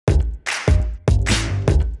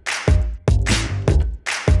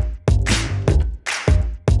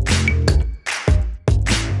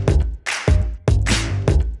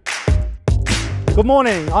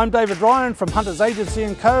morning, I'm David Ryan from Hunters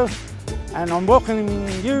Agency & Co. and I'm welcoming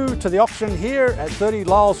you to the auction here at 30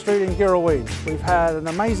 Lyle Street in Girraween. We've had an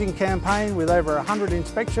amazing campaign with over 100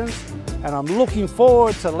 inspections and I'm looking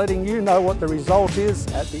forward to letting you know what the result is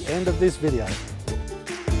at the end of this video.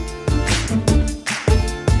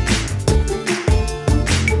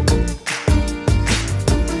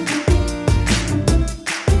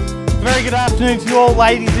 Very good afternoon to you all,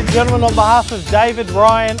 ladies and gentlemen. On behalf of David,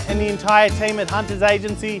 Ryan and the entire team at Hunters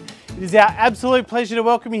Agency, it is our absolute pleasure to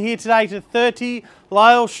welcome you here today to 30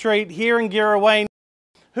 Lyle Street here in Girraween.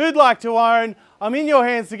 Who'd like to own? I'm in your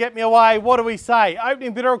hands to get me away. What do we say?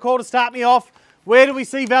 Opening bidder call to start me off. Where do we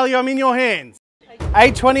see value? I'm in your hands.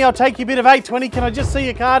 820, I'll take your bid of 820. Can I just see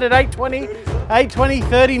your card at 820? 820,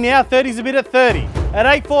 30 now, 30's the bid at 30. At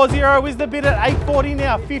 840 is the bid at 840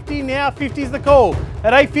 now, 50 now, 50's the call.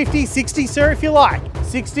 At 850, 60 sir if you like.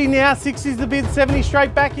 60 now, 60's the bid, 70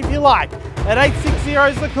 straight back if you like. At 860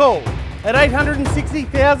 is the call. At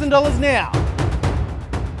 $860,000 now.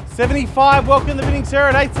 75, welcome the bidding sir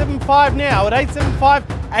at 875 now. At 875,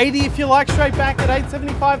 80 if you like, straight back at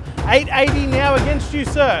 875, 880 now against you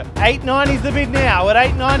sir. 890 is the bid now. At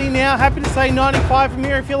 890 now, happy to say 95 from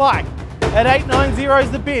here if you like. At 890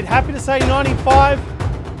 is the bid, happy to say 95.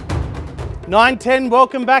 910,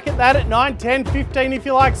 welcome back at that at 910, 15 if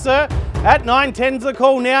you like sir. At 910's the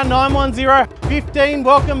call now, 910, 15,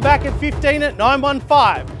 welcome back at 15 at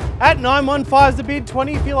 915. At 915's the bid,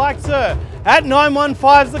 20 if you like sir. At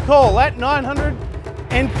 915's the call, at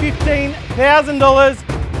 $915,000,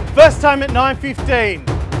 first time at 915.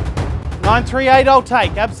 938 I'll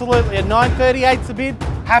take, absolutely. At 938's the bid,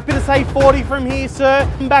 happy to say 40 from here sir.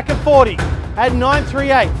 Back at 40. At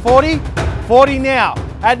 938, 40, 40 now.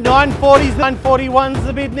 At 940's, 941's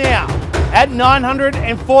the bid now. At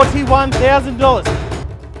 $941,000.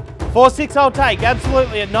 46 I'll take,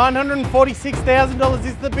 absolutely. At $946,000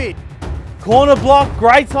 is the bid. Corner block,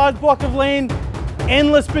 great size block of land,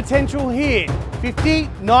 endless potential here. 50,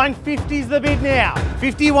 950's the bid now.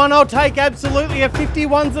 51 I'll take, absolutely. At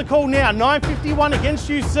 51's the call now. 951 against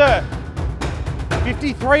you, sir.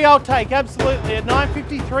 53 I'll take, absolutely. At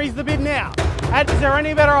 953's the bid now. Is there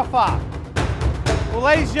any better offer? Well,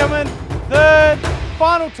 ladies and gentlemen, third,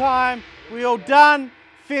 final time. We all done,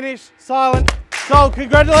 finished, silent, sold.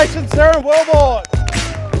 Congratulations, sir, and well bought.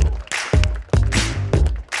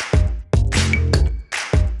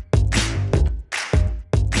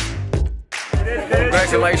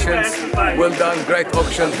 Congratulations, well done, great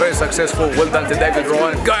auction, very successful, well done to David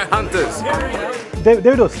Ryan. Go Hunters!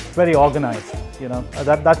 David was very organized, you know,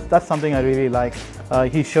 that's something I really like.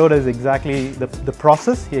 He showed us exactly the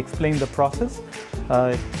process, he explained the process.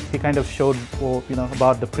 He kind of showed, you know,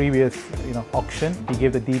 about the previous, you know, auction. He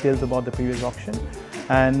gave the details about the previous auction,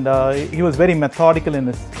 and he was very methodical in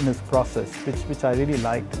his process, which I really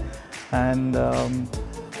liked. And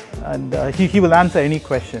he will answer any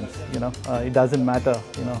questions. You know, it doesn't matter,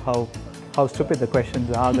 you know, how stupid the questions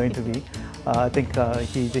are going to be. I think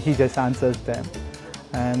he just answers them,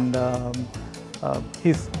 and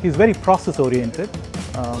he's very process oriented.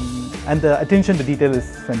 And the attention to detail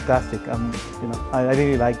is fantastic. You know, I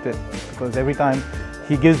really liked it because every time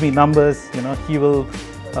he gives me numbers, you know, he'll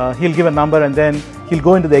give a number and then he'll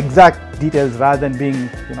go into the exact details rather than being,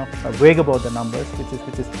 you know, vague about the numbers, which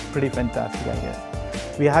is pretty fantastic, I guess.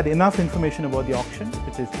 We had enough information about the auction,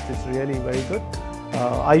 which is really very good.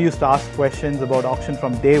 I used to ask questions about auction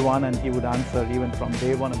from day one, and he would answer even from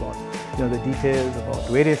day one about, you know, the details about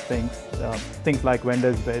various things, things like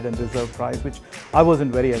vendor's bid and reserve price, which I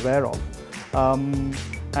wasn't very aware of.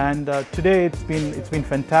 Today it's been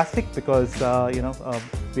fantastic because you know,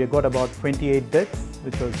 we have got about 28 bids,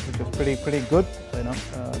 which was pretty good, you know,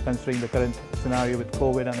 considering the current scenario with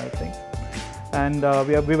COVID and other things. And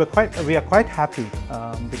we are quite happy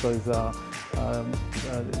because you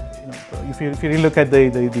know, if you really look at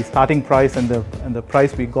the starting price and the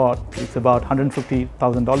price we got, it's about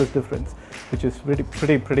 $150,000 difference, which is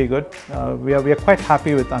pretty good. We are quite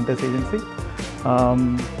happy with Hunters Agency.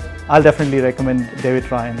 I'll definitely recommend David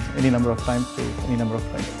Ryan any number of times to any number of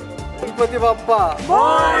friends.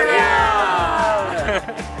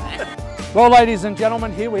 Well, ladies and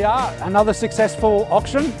gentlemen, here we are, another successful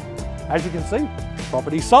auction. As you can see,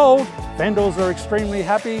 property sold, vendors are extremely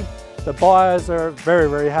happy, the buyers are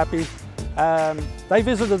very happy. They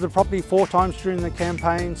visited the property 4 times during the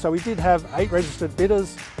campaign, so we did have 8 registered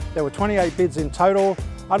bidders. There were 28 bids in total.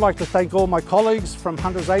 I'd like to thank all my colleagues from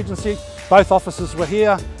Hunters Agency. Both officers were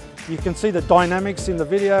here. You can see the dynamics in the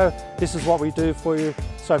video. This is what we do for you.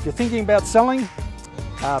 So if you're thinking about selling,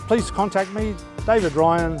 please contact me, David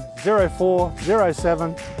Ryan,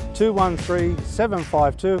 0407 213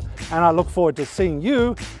 752, and I look forward to seeing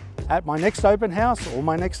you at my next open house or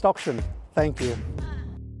my next auction. Thank you.